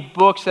 reading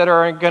books that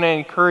are going to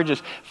encourage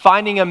us,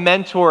 finding a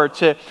mentor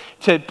to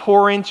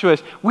pour into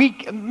us.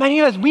 Many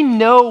of us, we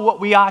know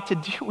what we ought to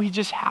do. We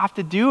just have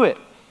to do it.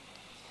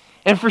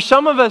 And for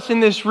some of us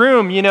in this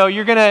room,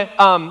 you're going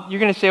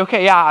to say,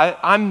 okay, yeah,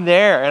 I'm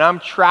there and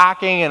I'm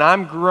tracking and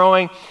I'm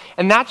growing.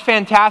 And that's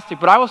fantastic.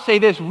 But I will say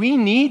this, we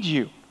need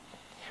you.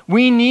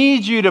 We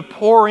need you to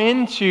pour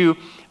into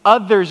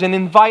others and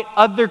invite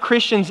other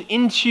Christians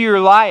into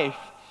your life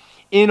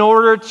in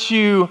order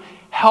to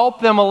help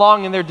them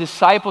along in their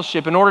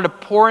discipleship, in order to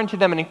pour into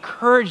them and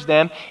encourage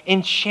them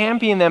and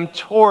champion them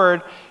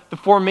toward the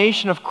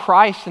formation of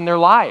Christ in their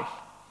life.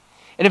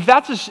 And if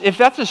that's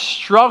a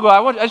struggle,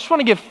 I just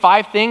want to give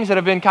 5 things that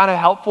have been kind of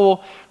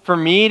helpful for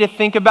me to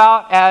think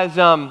about as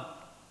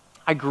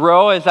I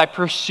grow, as I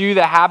pursue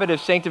the habit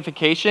of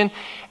sanctification.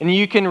 And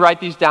you can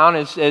write these down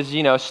as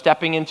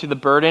stepping into the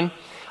burden.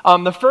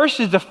 The first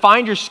is to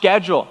find your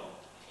schedule,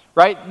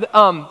 right?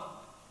 I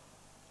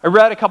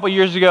read a couple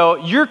years ago,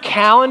 your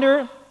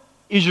calendar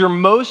is your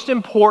most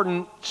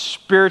important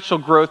spiritual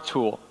growth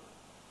tool,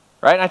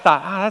 right? And I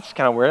thought, that's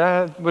kind of weird.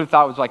 I would have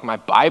thought it was like my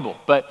Bible.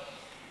 But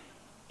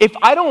if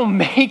I don't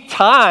make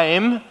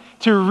time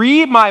to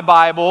read my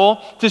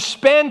Bible, to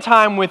spend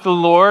time with the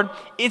Lord,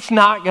 it's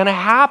not going to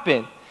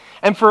happen.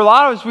 And for a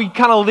lot of us, we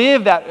kind of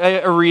live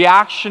a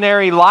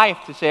reactionary life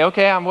to say,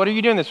 okay, what are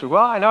you doing this week?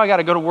 Well, I know I got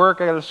to go to work,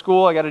 I got to go to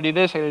school, I got to do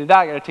this, I got to do that,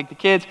 I got to take the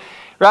kids,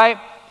 right?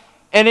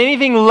 And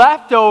anything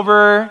left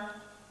over,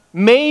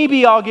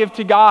 maybe I'll give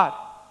to God.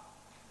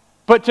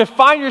 But to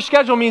find your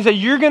schedule means that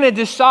you're going to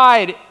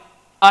decide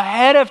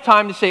ahead of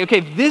time to say,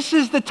 okay, this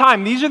is the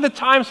time, these are the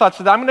time slots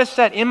that I'm going to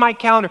set in my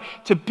calendar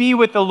to be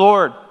with the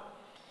Lord.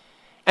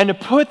 And to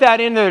put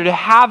that in there, to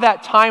have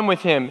that time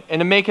with Him and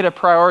to make it a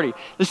priority.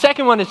 The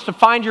second one is to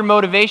find your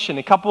motivation.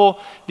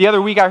 The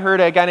other week I heard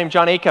a guy named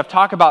John Acuff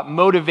talk about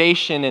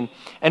motivation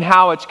and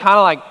how it's kind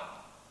of like,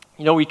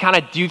 we kind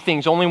of do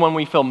things only when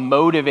we feel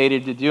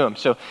motivated to do them.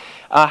 So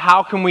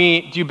how can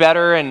we do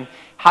better, and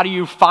how do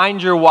you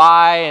find your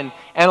why?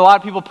 And a lot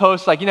of people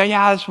post like,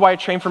 this is why I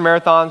train for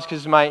marathons,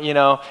 because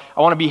I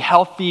want to be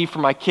healthy for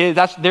my kids.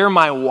 They're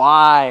my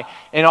why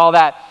and all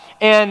that.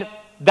 And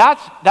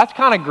that's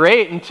kind of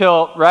great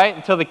until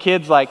the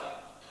kids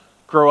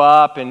grow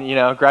up and,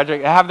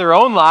 graduate, have their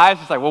own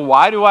lives. It's like, well,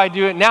 why do I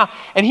do it now?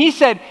 And he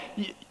said,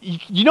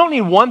 you don't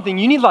need one thing,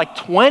 you need like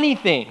 20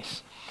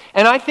 things.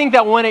 And I think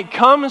that when it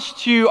comes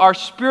to our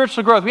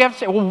spiritual growth, we have to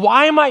say, well,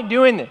 why am I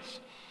doing this?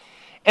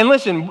 And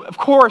listen, of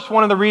course,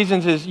 one of the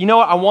reasons is,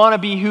 I want to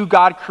be who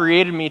God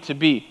created me to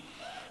be.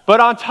 But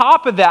on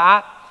top of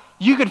that,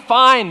 you could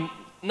find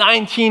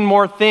 19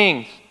 more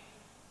things,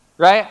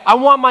 right? I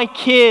want my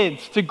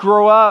kids to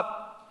grow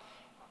up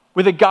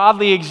with a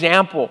godly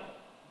example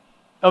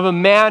of a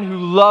man who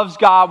loves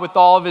God with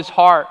all of his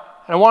heart.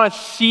 And I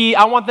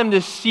want them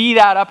to see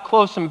that up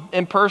close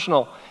and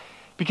personal,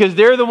 because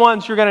they're the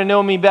ones who are going to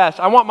know me best.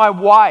 I want my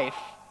wife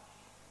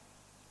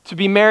to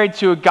be married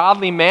to a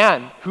godly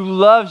man who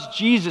loves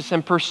Jesus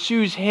and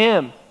pursues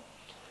him,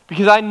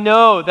 because I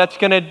know that's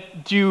going to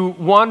do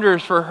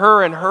wonders for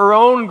her and her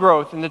own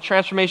growth and the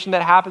transformation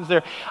that happens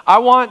there. I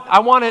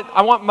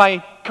want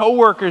my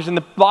coworkers and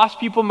the lost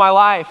people in my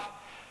life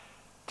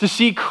to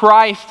see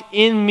Christ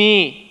in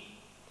me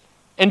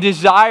and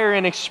desire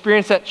and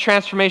experience that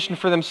transformation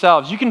for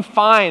themselves. You can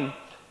find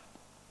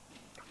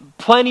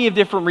plenty of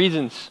different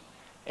reasons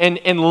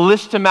and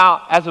list them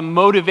out as a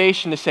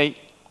motivation to say,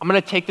 I'm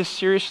going to take this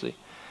seriously.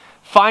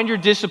 Find your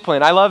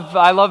discipline. I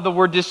love the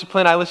word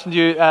discipline. I listen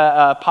to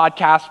a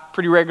podcast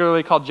pretty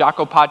regularly called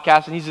Jocko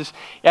Podcast, and he's this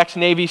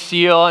ex-Navy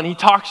SEAL, and he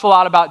talks a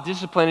lot about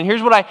discipline. And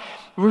here's what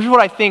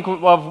I think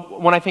of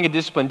when I think of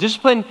discipline.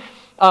 Discipline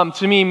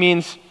to me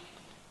means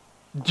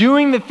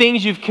doing the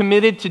things you've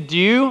committed to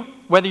do,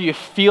 whether you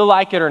feel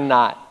like it or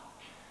not.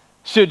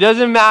 So it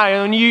doesn't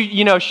matter when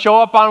you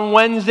show up on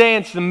Wednesday,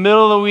 it's the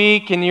middle of the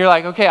week, and you're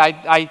like, okay,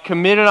 I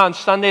committed on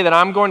Sunday that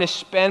I'm going to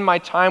spend my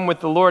time with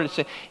the Lord. And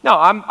say, no,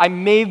 I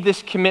made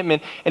this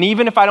commitment, and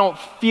even if I don't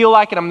feel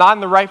like it, I'm not in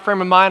the right frame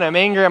of mind, I'm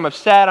angry, I'm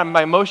upset,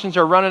 my emotions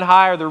are running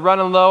high, or they're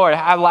running low, or I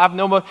have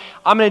no motive,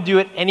 I'm going to do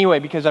it anyway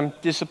because I'm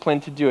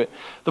disciplined to do it.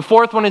 The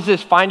fourth one is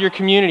this: find your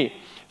community.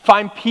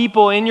 Find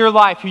people in your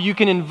life who you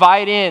can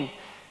invite in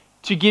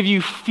to give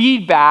you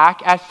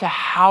feedback as to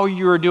how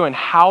you are doing,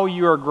 how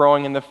you are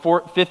growing. And the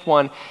fifth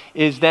one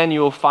is then you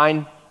will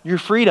find your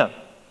freedom.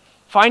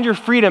 Find your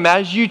freedom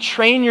as you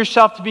train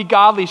yourself to be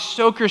godly,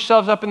 soak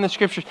yourselves up in the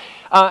scriptures.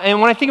 And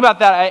when I think about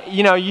that,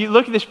 you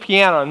look at this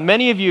piano, and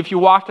many of you, if you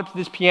walked up to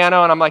this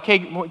piano and I'm like, hey,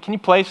 can you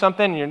play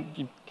something?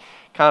 You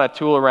kind of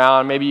tool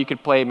around. Maybe you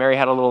could play Mary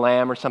Had a Little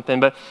Lamb or something,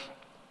 but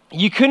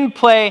you couldn't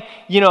play,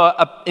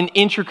 an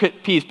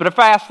intricate piece. But if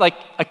I asked like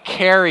a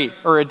Carrie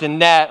or a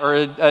Danette or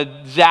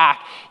a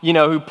Zach,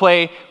 who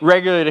play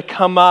regularly to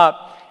come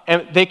up,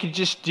 and they could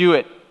just do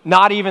it,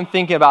 not even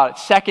thinking about it,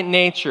 second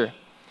nature.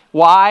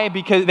 Why?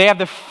 Because they have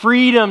the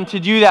freedom to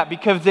do that,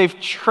 because they've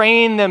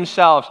trained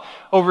themselves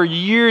over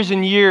years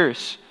and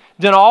years,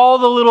 done all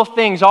the little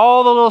things,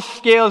 all the little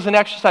scales and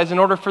exercise in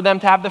order for them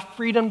to have the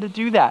freedom to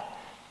do that.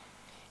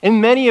 And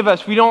many of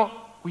us, we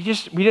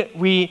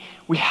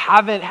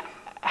haven't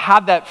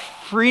had that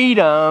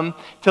freedom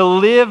to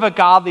live a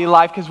godly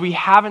life because we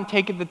haven't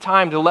taken the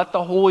time to let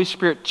the Holy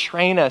Spirit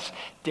train us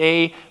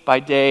day by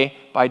day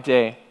by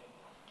day.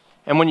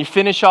 And when you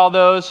finish all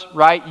those,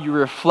 right, you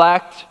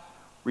reflect,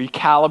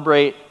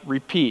 recalibrate,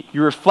 repeat.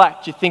 You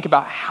reflect, you think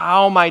about,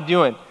 how am I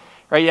doing?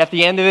 Right? At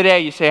the end of the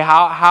day, you say,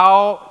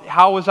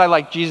 how was I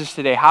like Jesus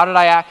today? How did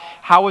I act?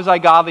 How was I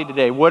godly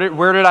today?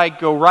 Where did I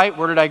go right?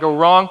 Where did I go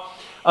wrong?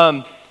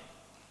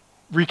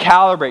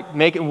 Recalibrate,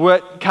 make it,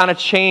 what kind of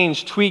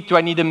change, tweak do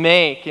I need to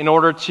make in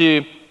order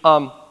to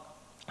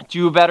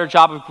do a better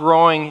job of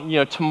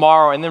growing,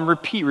 tomorrow, and then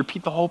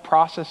repeat the whole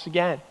process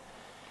again.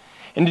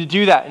 And to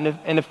do that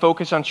and to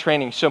focus on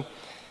training. So,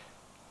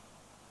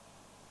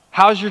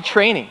 how's your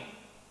training?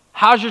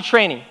 How's your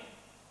training?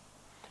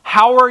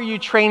 How are you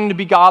training to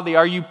be godly?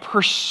 Are you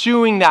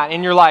pursuing that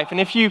in your life? And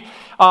if you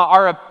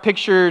are a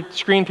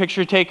screen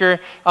picture taker,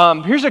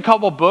 here's a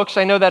couple books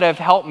I know that have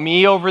helped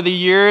me over the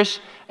years.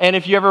 And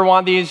if you ever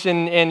want these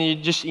and you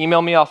just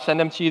email me, I'll send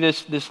them to you,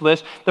 this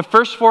list. The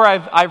first 4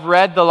 I've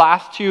read. The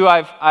last 2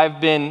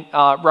 I've been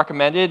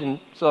recommended and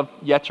still have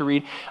yet to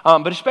read.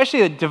 But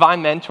especially the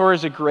Divine Mentor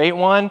is a great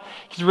one,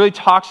 because it really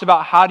talks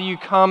about how do you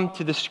come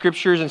to the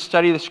scriptures and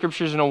study the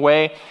scriptures in a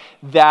way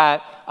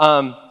that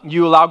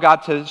you allow God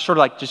to sort of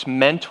like just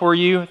mentor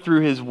you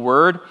through His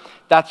Word.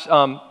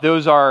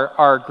 Those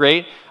are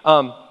great.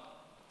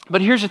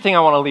 But here's the thing I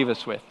want to leave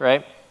us with,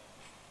 right?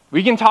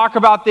 We can talk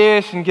about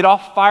this and get all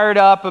fired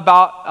up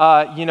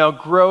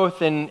about,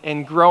 growth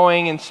and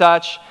growing and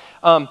such.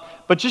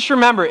 But just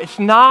remember, it's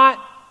not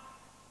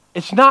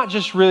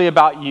just really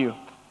about you.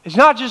 It's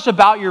not just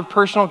about your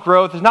personal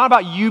growth. It's not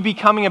about you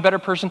becoming a better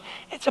person.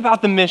 It's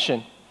about the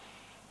mission.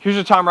 Here's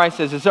what Tom Rice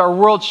says: our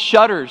world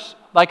shudders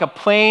like a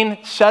plane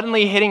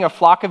suddenly hitting a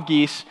flock of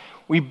geese.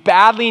 We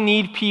badly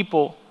need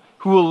people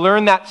who will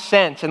learn that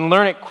sense and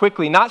learn it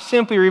quickly, not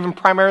simply or even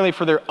primarily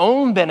for their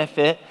own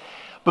benefit,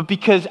 but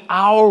because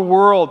our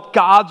world,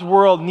 God's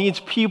world, needs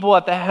people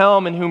at the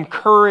helm in whom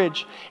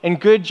courage and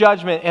good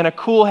judgment and a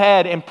cool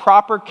head and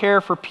proper care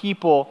for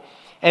people,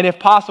 and if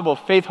possible,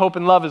 faith, hope,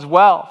 and love as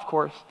well, of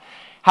course,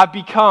 have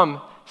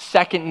become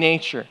second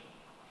nature.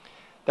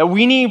 That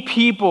we need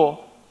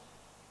people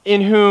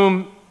in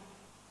whom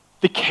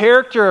the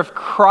character of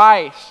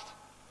Christ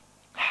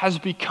has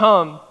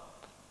become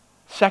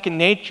second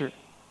nature.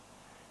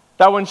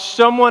 That when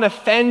someone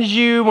offends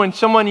you, when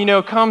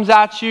someone, comes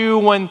at you,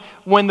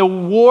 when the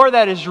war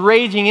that is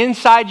raging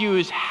inside you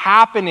is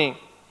happening,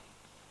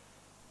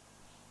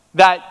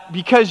 that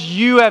because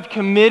you have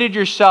committed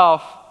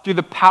yourself through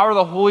the power of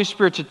the Holy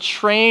Spirit to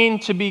train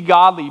to be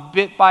godly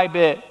bit by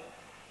bit,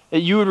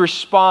 that you would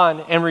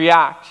respond and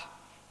react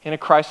in a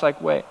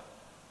Christ-like way.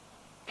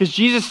 Because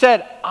Jesus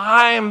said,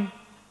 I'm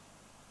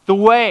the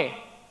way.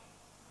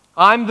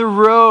 I'm the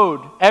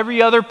road.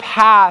 Every other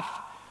path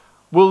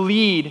will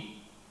lead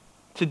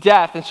to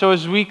death. And so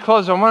as we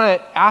close, I want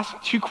to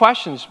ask two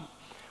questions.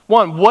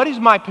 One, what is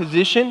my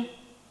position?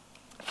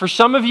 For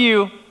some of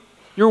you,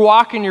 you're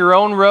walking your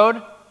own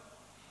road,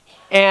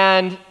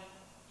 and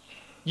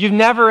you've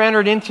never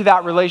entered into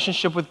that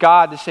relationship with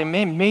God to say,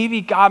 man, maybe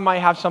God might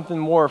have something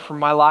more for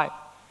my life.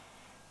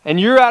 And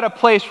you're at a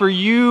place where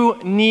you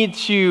need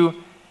to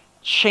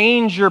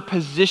change your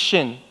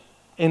position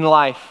in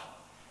life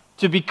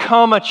to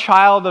become a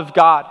child of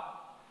God.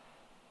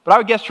 But I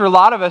would guess for a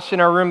lot of us in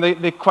our room,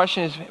 the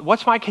question is,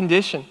 what's my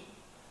condition?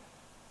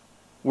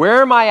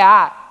 Where am I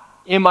at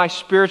in my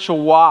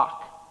spiritual walk?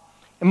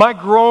 Am I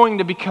growing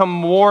to become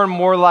more and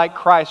more like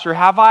Christ? Or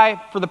have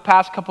I, for the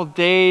past couple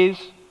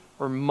days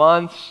or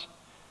months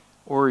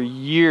or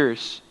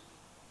years,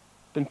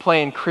 been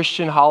playing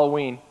Christian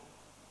Halloween,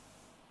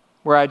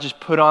 where I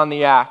just put on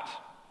the act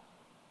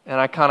and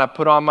I kind of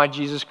put on my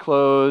Jesus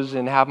clothes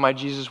and have my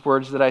Jesus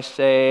words that I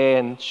say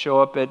and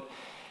show up at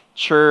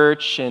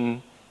church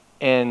and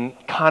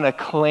kind of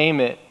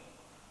claim it,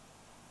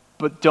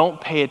 but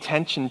don't pay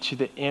attention to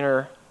the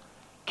inner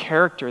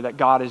character that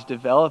God is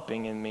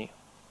developing in me.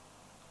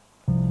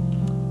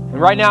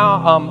 And right now,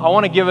 I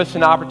want to give us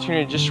an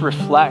opportunity to just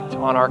reflect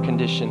on our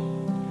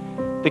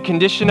condition, the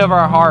condition of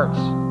our hearts.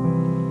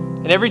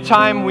 And every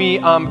time we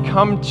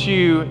come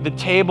to the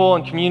table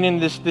and communion,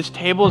 this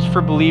table is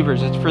for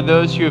believers. It's for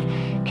those who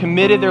have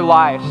committed their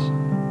lives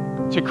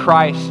to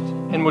Christ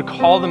and would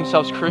call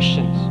themselves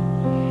Christians.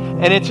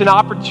 And it's an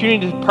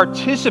opportunity to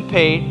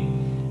participate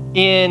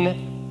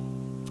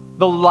in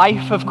the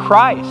life of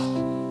Christ.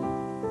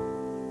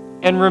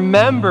 And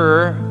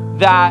remember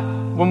that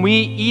when we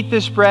eat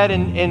this bread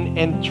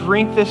and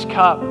drink this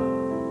cup,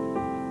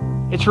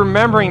 it's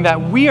remembering that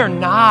we are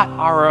not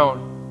our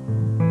own.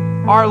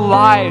 Our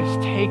lives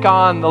take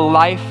on the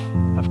life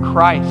of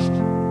Christ.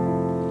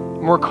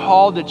 And we're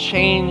called to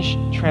change,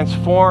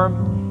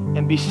 transform,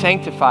 and be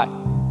sanctified.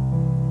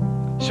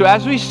 So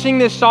as we sing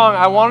this song,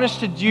 I want us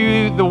to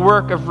do the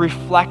work of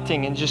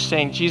reflecting and just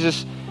saying,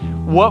 Jesus,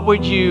 what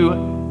would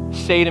you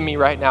say to me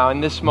right now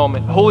in this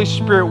moment? Holy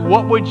Spirit,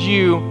 what would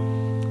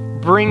you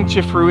bring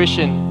to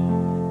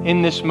fruition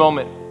in this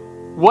moment?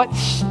 What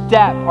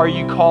step are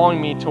you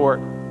calling me toward?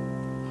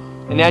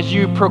 And as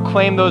you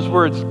proclaim those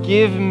words,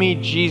 give me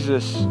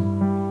Jesus,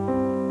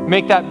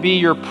 make that be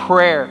your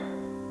prayer,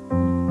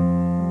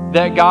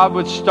 that God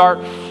would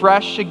start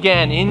fresh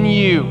again in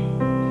you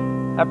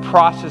that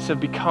process of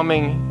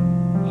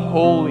becoming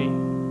holy,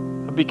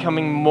 of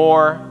becoming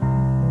more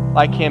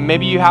like Him.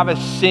 Maybe you have a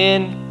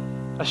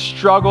sin, a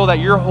struggle that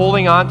you're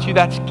holding on to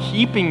that's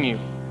keeping you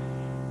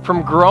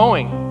from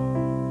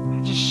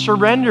growing. Just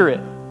surrender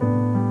it.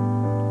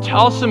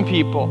 Tell some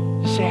people.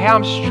 Say, hey,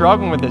 I'm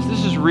struggling with this.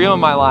 This is real in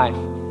my life.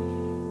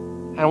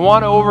 And I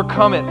want to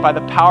overcome it by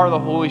the power of the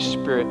Holy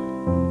Spirit.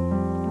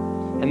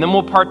 And then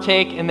we'll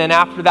partake, and then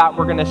after that,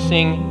 we're going to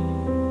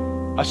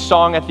sing a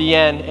song at the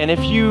end. And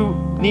if you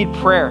need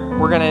prayer,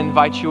 we're going to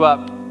invite you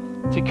up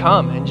to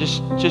come and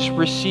just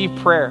receive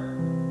prayer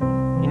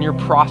in your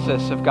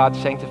process of God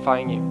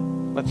sanctifying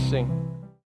you. Let's sing.